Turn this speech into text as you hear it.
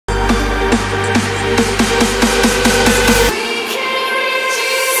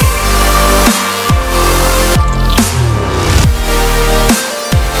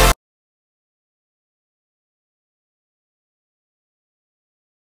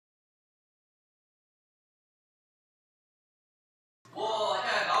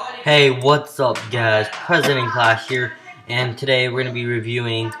Hey, what's up, guys? President Clash here, and today we're gonna be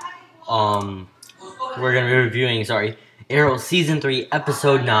reviewing Arrow Season 3,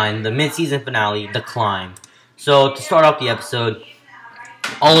 Episode 9, the mid-season finale, The Climb. So, to start off the episode,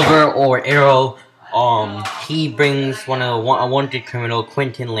 Oliver, or Arrow, he brings a wanted criminal,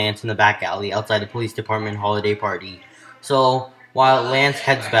 Quentin Lance, in the back alley outside the police department holiday party. So, while Lance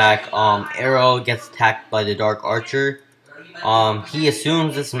heads back, Arrow gets attacked by the Dark Archer. He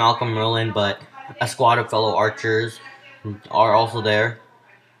assumes it's Malcolm Merlin, but a squad of fellow archers are also there,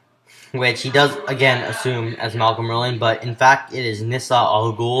 which he does again assume as Malcolm Merlin, but in fact it is Nissa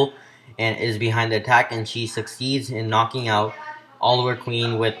Al Ghul and is behind the attack, and she succeeds in knocking out Oliver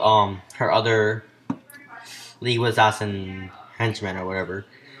Queen with her other League of Assassin henchmen or whatever.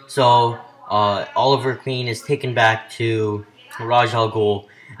 So Oliver Queen is taken back to Raj Al Ghul,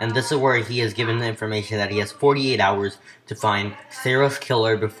 and this is where he is given the information that he has 48 hours to find Sarah's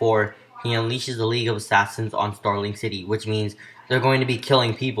killer before he unleashes the League of Assassins on Starling City, which means they're going to be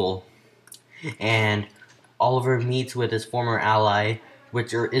killing people. And Oliver meets with his former ally,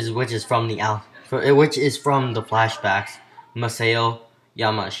 which is from the flashbacks, Masao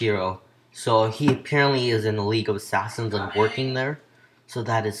Yamashiro. So he apparently is in the League of Assassins and working there. So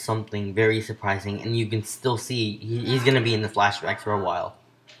that is something very surprising, and you can still see he's going to be in the flashbacks for a while.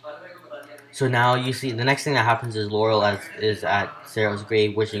 So now you see the next thing that happens is Laurel is at Sarah's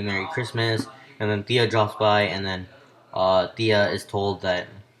grave wishing Merry Christmas, and then Thea drops by, and then Thea is told that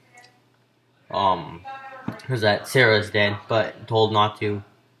Sarah is dead, but told not to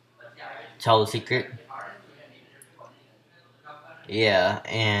tell the secret. Yeah,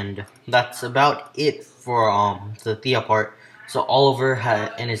 and that's about it for the Thea part. So Oliver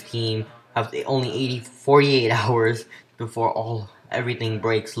and his team have only 48 hours before everything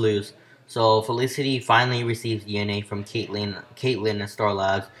breaks loose. So Felicity finally receives DNA from Caitlin at Star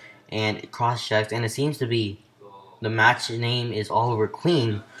Labs, and it cross-checks, and it seems to be the match name is Oliver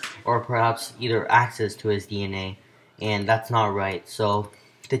Queen, or perhaps either access to his DNA, and that's not right. So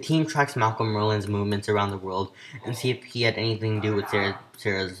the team tracks Malcolm Merlin's movements around the world and see if he had anything to do with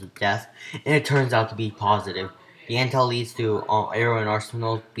Sarah's death, and it turns out to be positive. The intel leads to Arrow and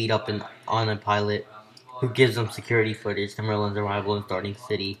Arsenal beat up on a pilot who gives them security footage to Merlin's arrival in Starling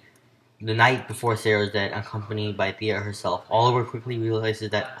City the night before Sarah's dead, accompanied by Thea herself. Oliver quickly realizes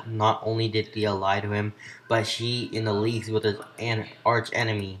that not only did Thea lie to him, but she in the leagues with his arch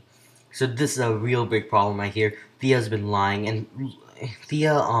enemy. So this is a real big problem right here. Thea's been lying, and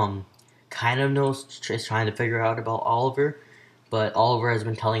Thea kind of is trying to figure out about Oliver, but Oliver has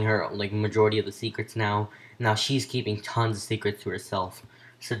been telling her like majority of the secrets now. Now she's keeping tons of secrets to herself.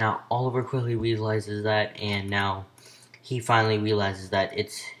 So now Oliver quickly realizes that, and now he finally realizes that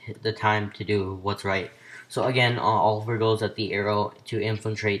it's the time to do what's right. So again, Oliver goes at the Arrow to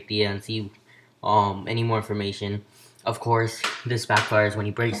infiltrate Thea and see any more information. Of course, this backfires when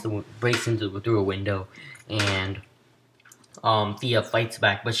he breaks through a window, and Thea fights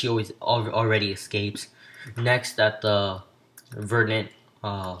back, but she already escapes. Next, at the Verdant,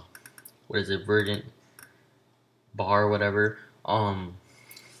 Verdant bar, whatever.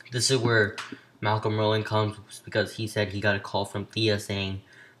 This is where Malcolm Merlin comes because he said he got a call from Thea saying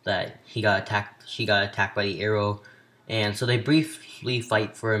that she got attacked by the Arrow, and so they briefly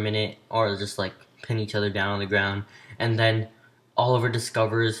fight for a minute, or just like pin each other down on the ground, and then Oliver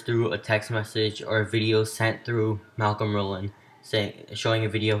discovers through a text message or a video sent through Malcolm Merlin showing a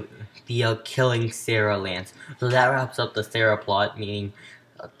video Thea killing Sarah Lance. So that wraps up the Sarah plot, meaning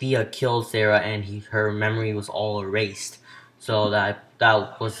Thea killed Sarah and her memory was all erased. So that's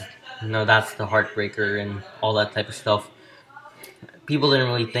the heartbreaker and all that type of stuff. People didn't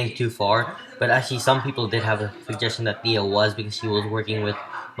really think too far, but actually some people did have a suggestion that Thea was, because she was working with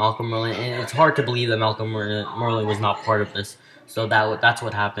Malcolm Merlin, and it's hard to believe that Malcolm Merlin was not part of this. So that's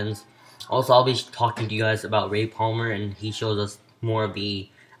what happens. Also, I'll be talking to you guys about Ray Palmer, and he shows us more of the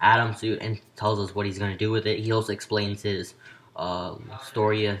Atom suit and tells us what he's going to do with it. He also explains his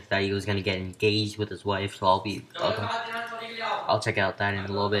story that he was going to get engaged with his wife, so I'll check out that in a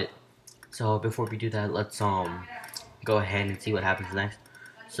little bit. So before we do that, let's go ahead and see what happens next.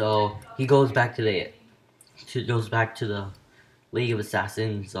 So he goes back to the League of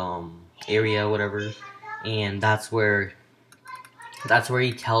Assassins area, whatever, and that's where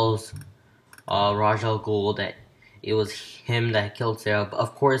he tells Raj Al Ghul that it was him that killed Sarah. But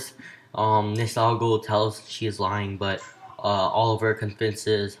of course, Nissa Al Ghul tells she is lying, but Oliver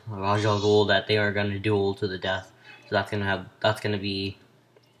convinces Raj Al Ghul that they are gonna duel to the death. So that's gonna be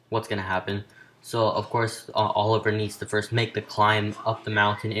what's gonna happen. So of course, Oliver needs to first make the climb up the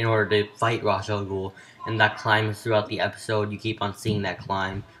mountain in order to fight Raj Al Ghul, and that climb is throughout the episode. You keep on seeing that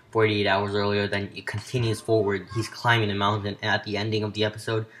climb 48 hours earlier. Then it continues forward. He's climbing the mountain, and at the ending of the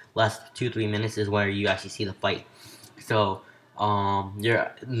episode, last 2-3 minutes is where you actually see the fight. So,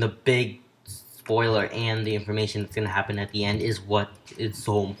 you're the big spoiler and the information that's gonna happen at the end is what is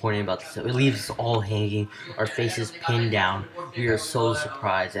so important about this. It leaves us all hanging, our faces pinned down. We are so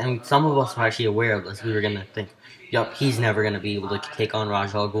surprised, and some of us are actually aware of this. We were gonna think, "Yup, he's never gonna be able to take on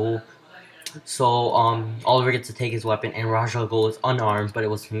Raj Al Ghul." So Oliver gets to take his weapon, and Raj Al Ghul is unarmed, but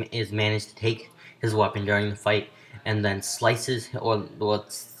is managed to take his weapon during the fight, and then slices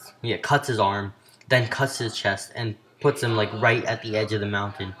cuts his arm, then cuts his chest, and puts him like right at the edge of the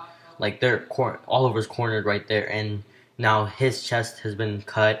mountain. Like Oliver's cornered right there, and now his chest has been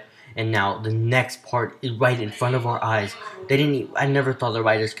cut, and now the next part is right in front of our eyes. They didn't. I never thought the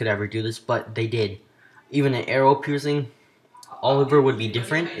writers could ever do this, but they did. Even an arrow piercing Oliver would be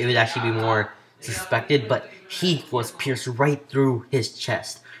different. It would actually be more suspected, but he was pierced right through his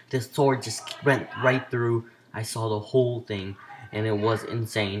chest. The sword just went right through. I saw the whole thing, and it was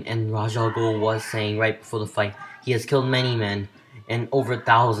insane. And Raj Al Ghul was saying right before the fight, he has killed many men, and over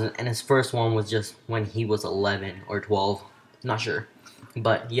 1,000, and his first one was just when he was 11 or 12. Not sure.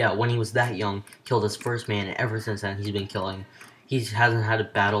 But yeah, when he was that young, killed his first man, and ever since then, he's been killing. He hasn't had a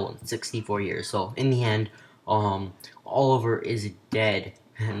battle in 64 years. So in the end, Oliver is dead,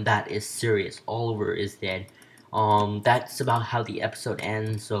 and that is serious. Oliver is dead. That's about how the episode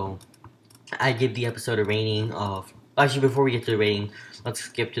ends. So I give the episode a rating of. Actually, before we get to the rating, let's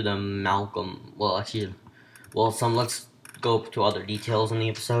skip to the Malcolm. Let's go to other details in the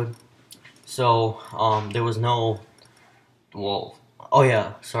episode. So there was no. Oh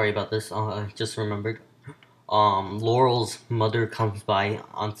yeah, sorry about this. I just remembered. Laurel's mother comes by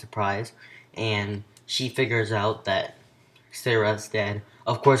on surprise, and she figures out that Sarah's dead.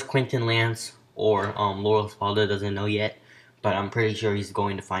 Of course, Quentin Lance or Laurel's father doesn't know yet, but I'm pretty sure he's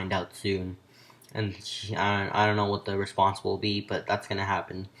going to find out soon. And I don't know what the response will be, but that's gonna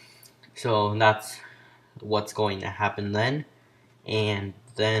happen. So that's what's going to happen then. And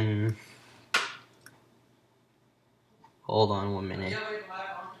then, hold on 1 minute.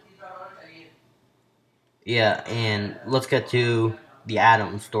 Yeah, and let's get to the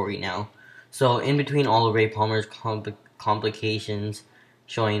Adam story now. So in between all of Ray Palmer's complications,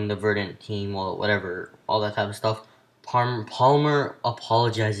 showing the Verdant team, whatever, all that type of stuff, Palmer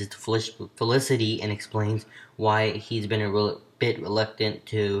apologizes to Felicity and explains why he's been a bit reluctant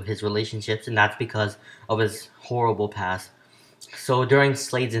to his relationships, and that's because of his horrible past. So during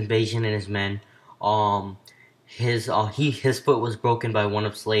Slade's invasion and his men, his foot was broken by one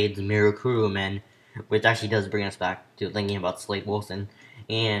of Slade's Mirakuru men, which actually does bring us back to thinking about Slade Wilson.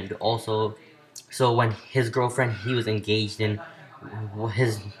 And also, so when his girlfriend he was engaged in,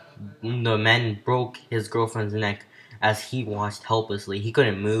 the men broke his girlfriend's neck as he watched helplessly. He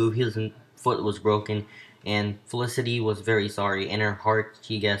couldn't move. His foot was broken, and Felicity was very sorry. In her heart,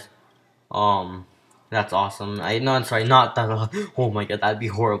 she guessed, that's awesome. I'm sorry, not that. Oh my god, that'd be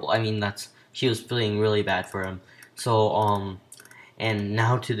horrible. I mean, she was feeling really bad for him. So, and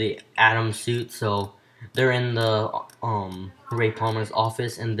now to the Adam suit. So they're in the Ray Palmer's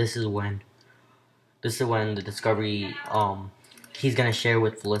office, and this is when the discovery he's gonna share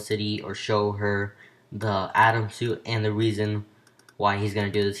with Felicity or show her the Adam suit, and the reason why he's gonna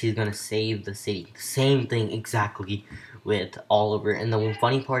do this. He's gonna save the city. Same thing exactly with Oliver. And the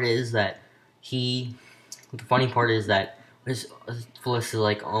funny part is that Felicity's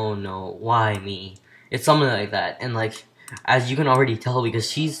like, oh no, why me? It's something like that. And like, as you can already tell, because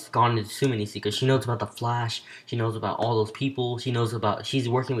she's gone into so many secrets. She knows about the Flash. She knows about all those people. She's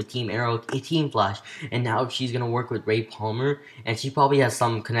working with Team Arrow, Team Flash, and now she's gonna work with Ray Palmer, and she probably has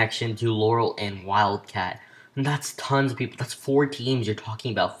some connection to Laurel and Wildcat. And that's tons of people. That's 4 teams you're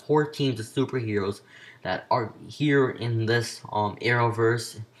talking about. 4 teams of superheroes that are here in this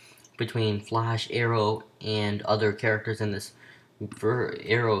Arrowverse, between Flash, Arrow, and other characters in this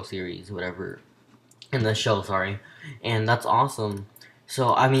Arrow series, whatever. In the show, sorry. And that's awesome.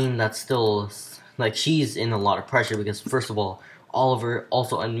 So, I mean, that's still, like, she's in a lot of pressure because, first of all, Oliver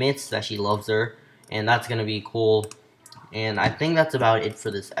also admits that she loves her, and that's gonna be cool. And I think that's about it for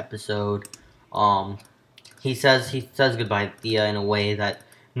this episode. He says goodbye to Thea in a way that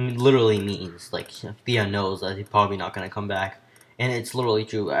literally means, like, Thea knows that he's probably not gonna come back. And it's literally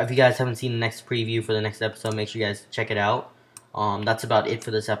true. If you guys haven't seen the next preview for the next episode, make sure you guys check it out. That's about it for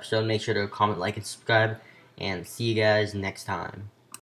this episode. Make sure to comment, like, and subscribe, and see you guys next time.